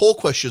mean, the poll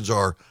questions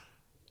are,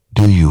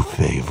 do you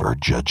favor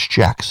Judge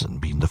Jackson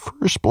being the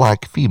first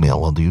black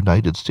female on the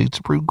United States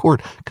Supreme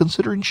Court,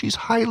 considering she's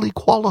highly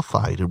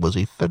qualified and was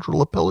a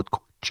federal appellate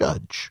court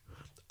judge?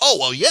 Oh,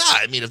 well, yeah.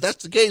 I mean, if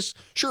that's the case,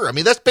 sure. I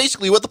mean, that's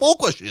basically what the poll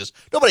question is.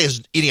 Nobody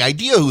has any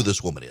idea who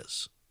this woman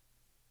is.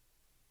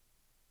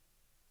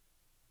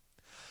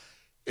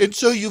 And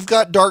so you've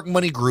got dark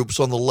money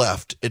groups on the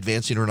left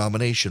advancing her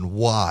nomination.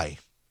 Why?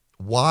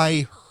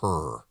 Why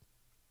her?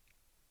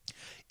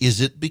 Is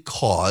it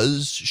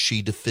because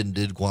she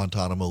defended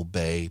Guantanamo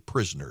Bay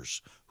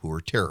prisoners who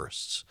are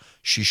terrorists?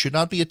 She should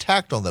not be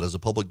attacked on that as a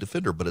public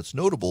defender, but it's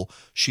notable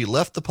she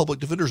left the public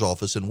defender's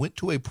office and went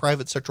to a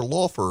private sector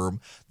law firm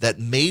that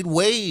made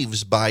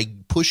waves by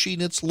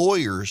pushing its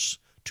lawyers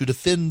to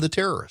defend the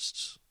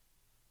terrorists.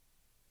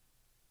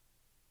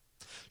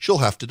 She'll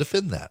have to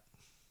defend that.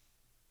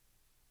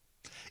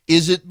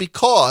 Is it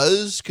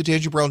because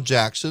Ketanji Brown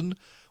Jackson,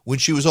 when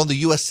she was on the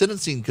U.S.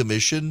 Sentencing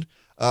Commission,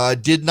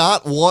 did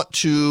not want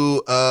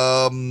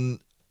to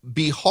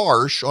be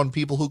harsh on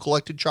people who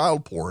collected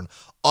child porn,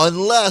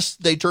 unless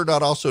they turned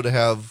out also to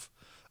have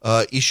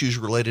issues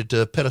related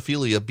to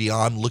pedophilia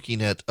beyond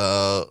looking at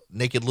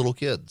naked little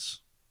kids?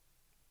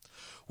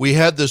 We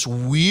had this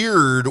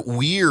weird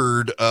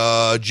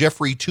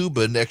Jeffrey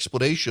Toobin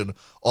explanation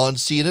on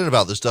CNN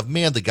about this stuff.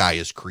 Man, the guy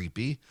is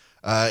creepy.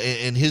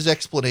 And his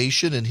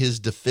explanation and his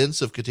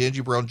defense of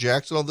Ketanji Brown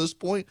Jackson on this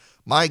point,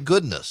 my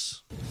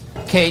goodness.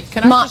 Kate,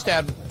 can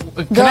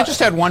I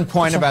just add one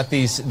point about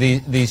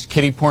these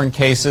kiddie porn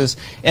cases?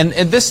 And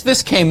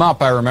this came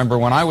up, I remember,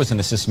 when I was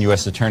an assistant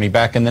U.S. attorney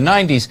back in the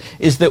 90s,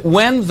 is that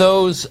when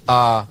those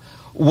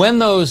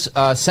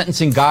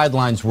sentencing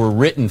guidelines were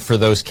written for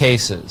those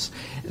cases,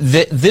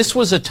 this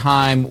was a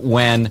time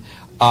when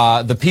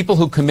the people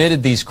who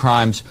committed these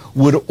crimes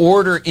would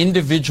order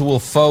individual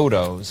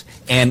photos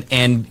and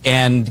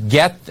then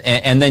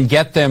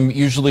get them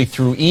usually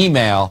through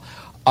email,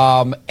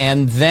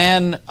 and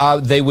then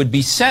they would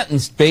be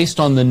sentenced based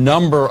on the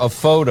number of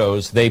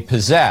photos they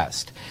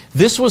possessed.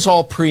 This was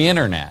all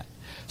pre-internet.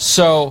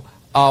 So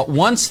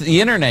once the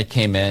internet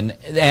came in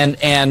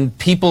and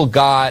people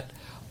got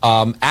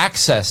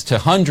access to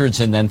hundreds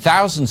and then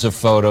thousands of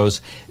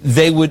photos,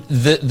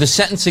 the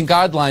sentencing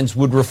guidelines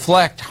would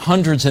reflect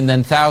hundreds and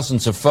then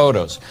thousands of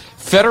photos.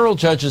 Federal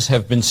judges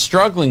have been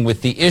struggling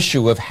with the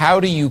issue of how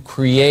do you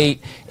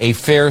create a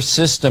fair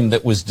system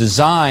that was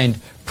designed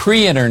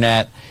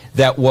pre-internet,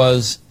 that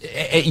was,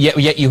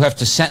 yet you have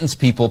to sentence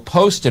people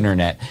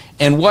post-internet.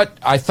 And what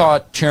I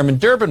thought Chairman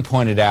Durbin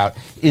pointed out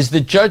is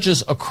that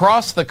judges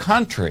across the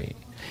country,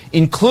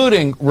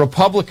 including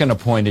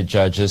Republican-appointed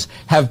judges,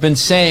 have been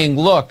saying,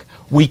 look,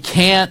 we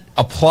can't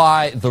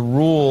apply the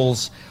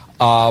rules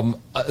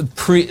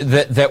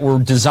that were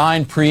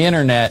designed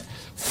pre-internet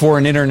for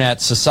an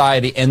internet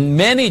society. And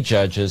many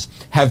judges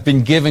have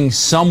been giving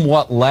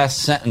somewhat less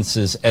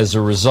sentences as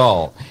a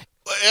result.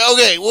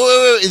 Okay,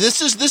 wait.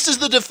 This is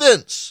the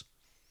defense.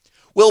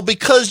 Well,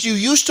 because you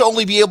used to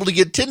only be able to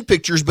get 10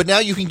 pictures, but now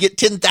you can get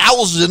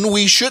 10,000,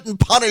 we shouldn't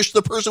punish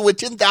the person with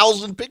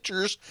 10,000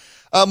 pictures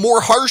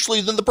more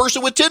harshly than the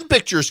person with 10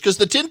 pictures, because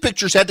the 10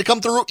 pictures had to come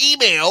through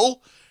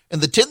email,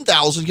 and the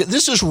 10,000,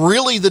 this is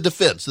really the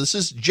defense. This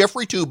is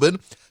Jeffrey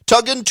Toobin,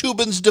 Tuggin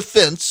Toobin's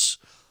defense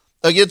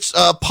against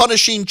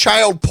punishing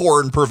child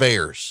porn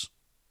purveyors.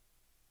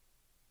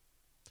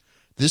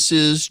 This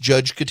is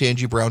Judge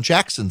Ketanji Brown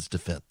Jackson's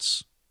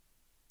defense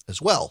as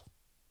well.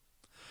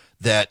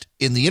 That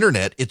in the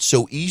internet, it's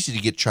so easy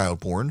to get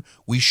child porn,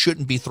 we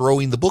shouldn't be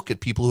throwing the book at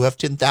people who have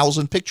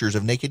 10,000 pictures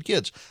of naked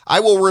kids.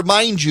 I will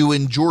remind you,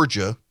 in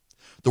Georgia,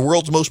 the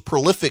world's most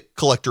prolific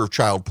collector of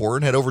child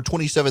porn had over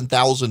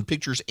 27,000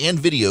 pictures and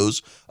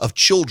videos of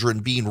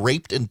children being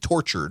raped and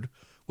tortured,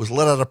 was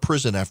let out of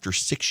prison after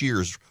 6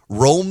 years,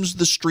 roams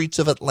the streets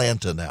of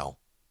Atlanta now.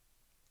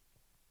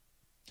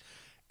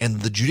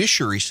 And the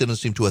judiciary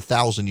sentenced him to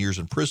 1,000 years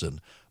in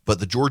prison, but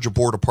the Georgia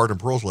Board of Pardon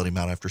and Parole let him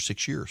out after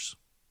 6 years.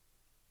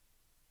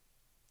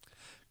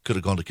 Could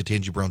have gone to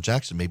Ketanji Brown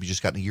Jackson, maybe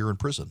just gotten a year in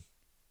prison.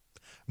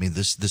 I mean,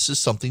 this is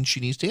something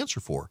she needs to answer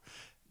for.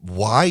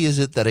 Why is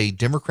it that a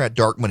Democrat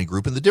dark money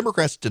group, and the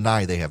Democrats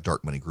deny they have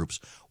dark money groups,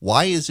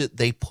 why is it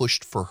they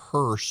pushed for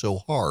her so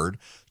hard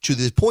to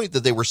the point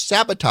that they were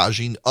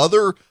sabotaging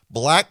other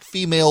black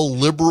female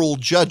liberal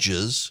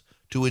judges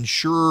to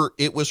ensure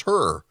it was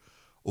her?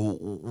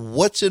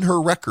 What's in her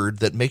record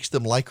that makes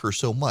them like her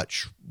so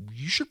much?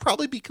 You should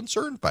probably be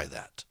concerned by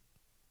that.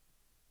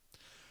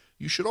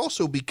 You should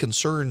also be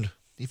concerned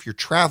if you're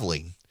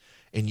traveling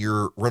and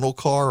your rental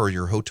car or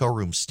your hotel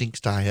room stinks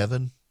to high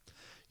heaven.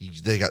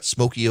 They got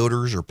smoky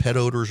odors or pet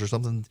odors or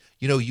something.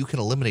 You know, you can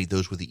eliminate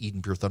those with the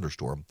Eden Pure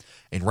Thunderstorm.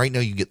 And right now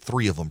you can get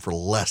 3 of them for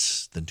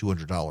less than $200.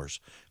 In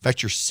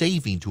fact, you're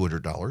saving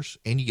 $200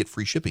 and you get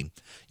free shipping.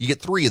 You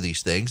get 3 of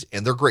these things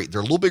and they're great.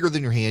 They're a little bigger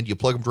than your hand. You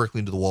plug them directly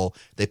into the wall.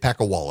 They pack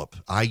a wallop.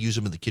 I use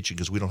them in the kitchen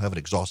because we don't have an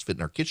exhaust fit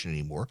in our kitchen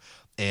anymore.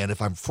 And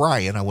if I'm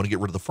frying, I want to get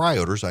rid of the fry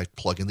odors, I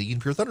plug in the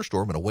Eden Pure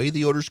Thunderstorm and away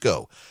the odors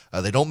go.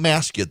 They don't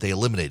mask it. They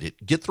eliminate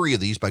it. Get 3 of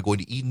these by going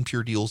to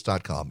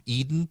EdenPureDeals.com.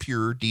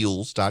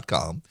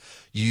 EdenPureDeals.com.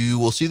 You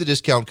will see the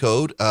discount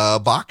code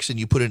box and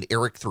you put in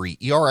ERIC3,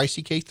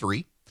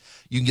 ERICK3.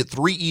 You can get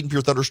 3 Eden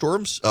Pure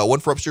Thunderstorms,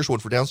 one for upstairs, one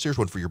for downstairs,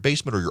 one for your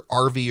basement or your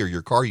RV or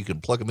your car. You can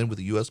plug them in with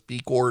a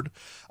USB cord.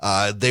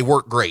 They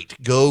work great.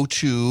 Go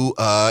to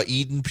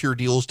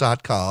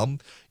EdenPureDeals.com.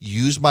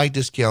 Use my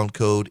discount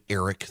code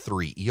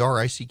ERIC3,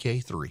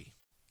 ERICK3.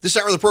 This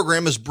hour of the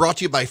program is brought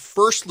to you by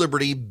First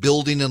Liberty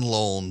Building and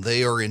Loan.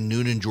 They are in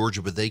Noonan,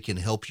 Georgia, but they can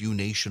help you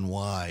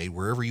nationwide,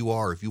 wherever you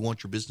are. If you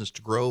want your business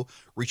to grow,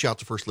 reach out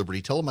to First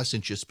Liberty. Tell them I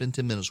sent you. Spend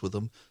 10 minutes with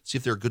them. See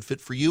if they're a good fit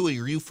for you or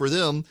you for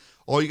them.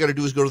 All you got to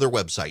do is go to their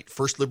website,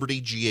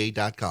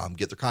 firstlibertyga.com.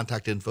 Get their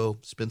contact info.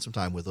 Spend some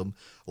time with them.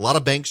 A lot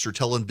of banks are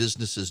telling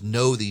businesses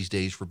no these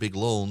days for big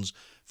loans.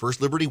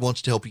 First Liberty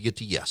wants to help you get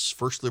to yes.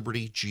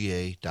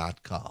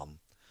 firstlibertyga.com.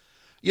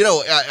 You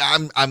know,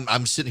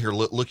 I'm sitting here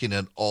looking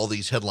at all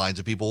these headlines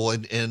of people,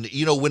 and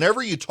you know,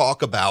 whenever you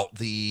talk about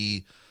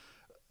the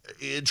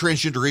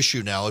transgender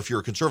issue now, if you're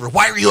a conservative,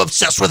 why are you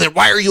obsessed with it?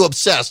 Why are you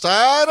obsessed?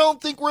 I don't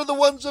think we're the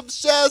ones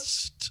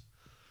obsessed.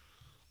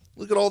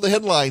 Look at all the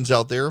headlines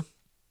out there.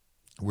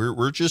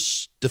 We're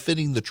just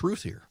defending the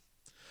truth here.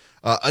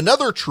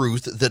 Another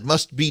truth that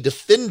must be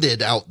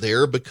defended out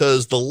there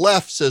because the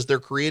left says they're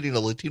creating a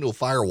Latino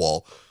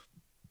firewall.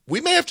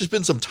 We may have to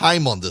spend some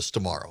time on this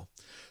tomorrow.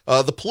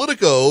 The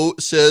Politico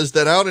says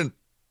that out in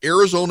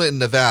Arizona and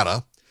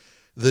Nevada,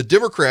 the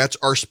Democrats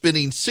are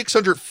spending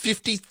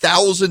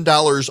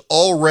 $650,000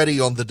 already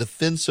on the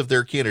defense of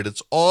their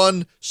candidates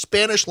on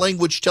Spanish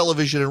language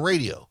television and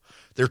radio.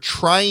 They're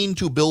trying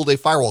to build a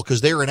firewall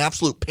because they're in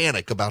absolute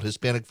panic about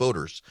Hispanic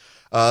voters.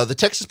 The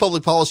Texas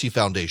Public Policy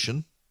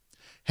Foundation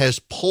has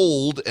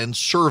polled and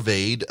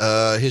surveyed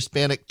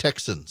Hispanic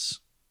Texans.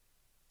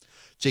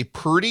 It's a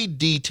pretty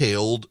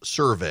detailed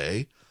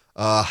survey.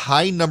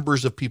 High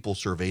numbers of people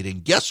surveyed,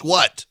 and guess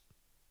what?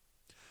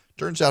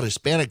 Turns out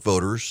Hispanic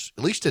voters,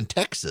 at least in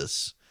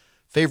Texas,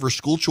 favor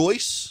school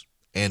choice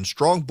and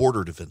strong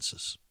border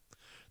defenses.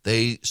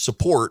 They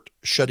support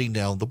shutting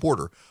down the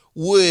border,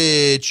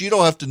 which you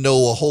don't have to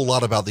know a whole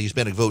lot about the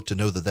Hispanic vote to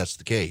know that that's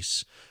the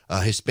case.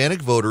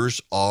 Hispanic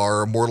voters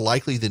are more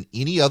likely than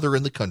any other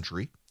in the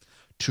country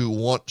to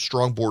want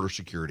strong border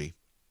security.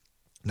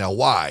 Now,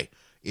 why?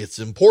 It's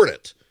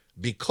important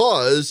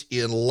because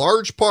in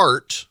large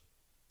part,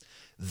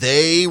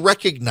 they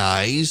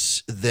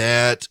recognize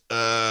that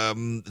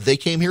they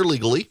came here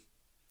legally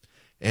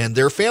and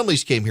their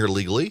families came here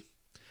legally.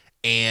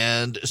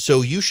 And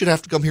so you should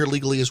have to come here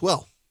legally as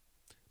well.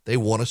 They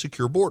want a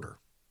secure border.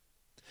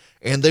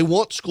 And they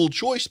want school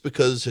choice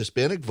because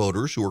Hispanic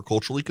voters who are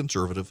culturally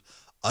conservative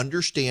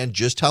understand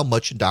just how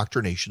much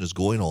indoctrination is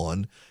going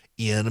on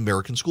in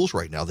American schools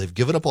right now. They've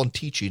given up on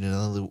teaching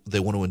and they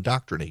want to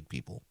indoctrinate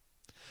people.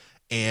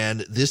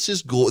 And this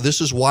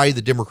is why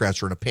the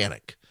Democrats are in a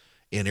panic.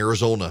 In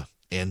Arizona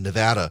and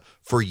Nevada,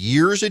 for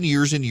years and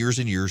years and years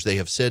and years, they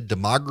have said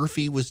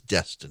demography was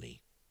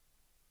destiny.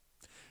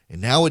 And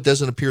now it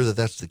doesn't appear that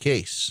that's the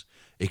case,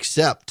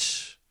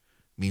 except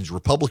means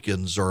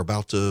Republicans are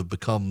about to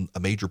become a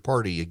major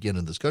party again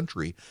in this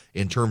country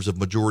in terms of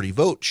majority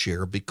vote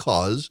share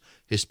because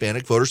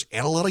Hispanic voters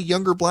and a lot of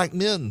younger black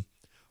men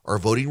are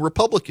voting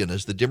Republican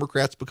as the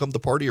Democrats become the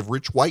party of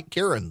rich white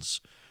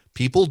Karens.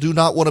 People do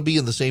not want to be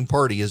in the same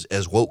party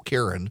as woke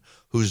Karen,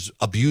 who's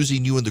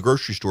abusing you in the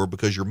grocery store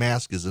because your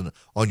mask isn't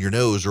on your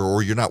nose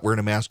or you're not wearing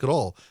a mask at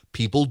all.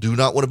 People do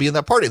not want to be in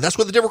that party. And that's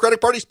what the Democratic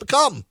Party's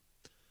become.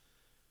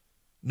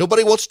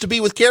 Nobody wants to be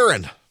with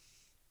Karen.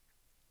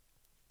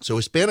 So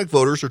Hispanic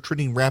voters are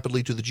trending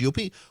rapidly to the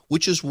GOP,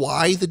 which is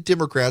why the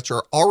Democrats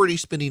are already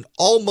spending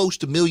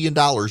almost $1 million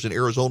in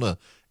Arizona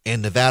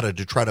and Nevada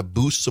to try to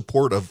boost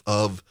support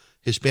of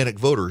Hispanic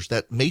voters.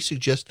 That may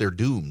suggest they're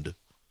doomed.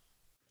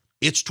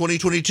 It's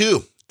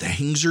 2022.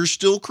 Things are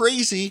still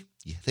crazy.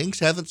 Things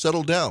haven't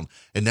settled down.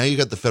 And now you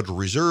got the Federal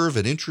Reserve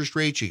and interest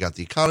rates. You got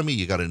the economy.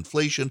 You got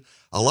inflation.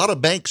 A lot of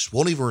banks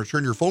won't even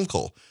return your phone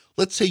call.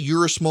 Let's say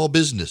you're a small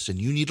business and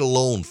you need a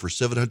loan for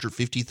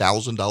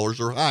 $750,000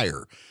 or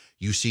higher.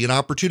 You see an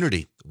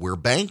opportunity where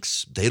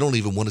banks, they don't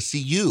even want to see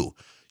you.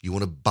 You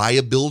want to buy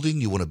a building.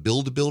 You want to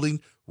build a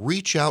building.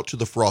 Reach out to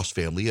the Frost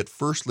family at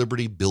First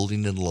Liberty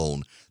Building and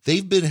Loan.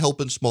 They've been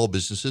helping small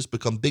businesses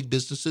become big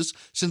businesses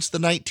since the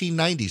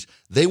 1990s.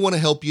 They want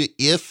to help you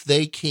if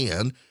they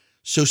can.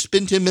 So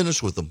spend 10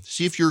 minutes with them.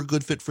 See if you're a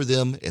good fit for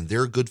them and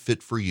they're a good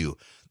fit for you.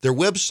 Their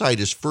website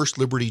is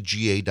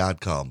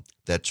firstlibertyga.com.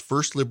 That's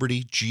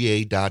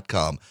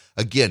firstlibertyga.com.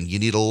 Again, you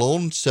need a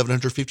loan,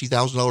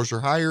 $750,000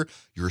 or higher.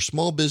 You're a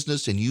small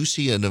business and you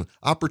see an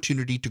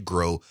opportunity to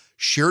grow.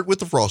 Share it with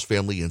the Frost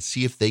family and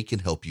see if they can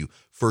help you.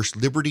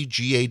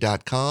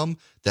 Firstlibertyga.com.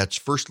 That's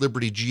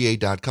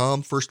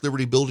firstlibertyga.com. First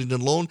Liberty Building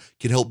and Loan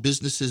can help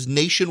businesses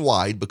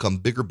nationwide become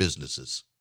bigger businesses.